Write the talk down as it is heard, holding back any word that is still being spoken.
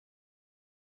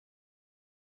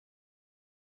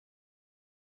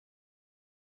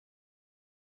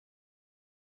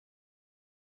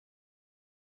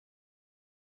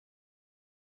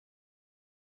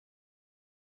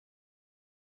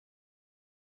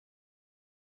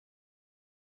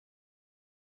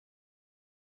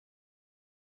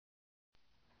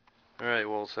Alright,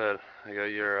 Wolfshead, I got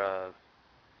your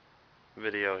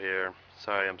video here.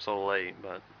 Sorry I'm so late,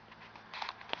 but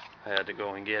I had to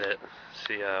go and get it.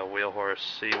 See Wheel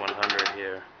Horse C100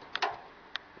 here.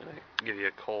 I'm gonna give you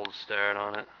a cold start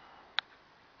on it.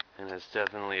 And it's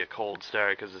definitely a cold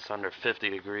start because it's under 50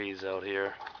 degrees out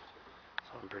here.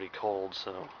 So I'm pretty cold,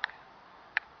 so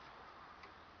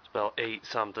it's about 8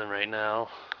 something right now.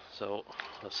 So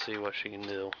let's see what she can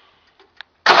do.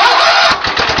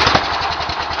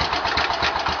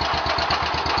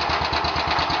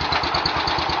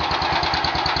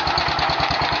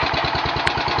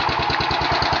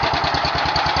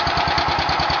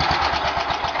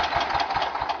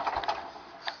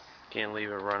 Can't leave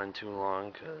it running too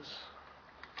long because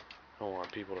I don't want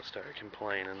people to start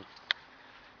complaining.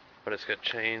 But it's got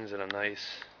chains and a nice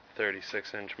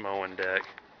 36-inch mowing deck.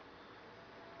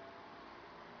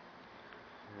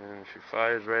 And she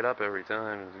fires right up every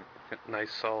time. It's a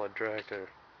nice solid tractor.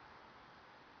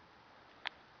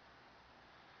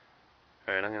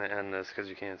 Alright, I'm going to end this because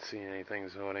you can't see anything,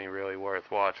 so it ain't really worth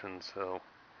watching. So,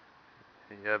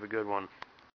 you have a good one.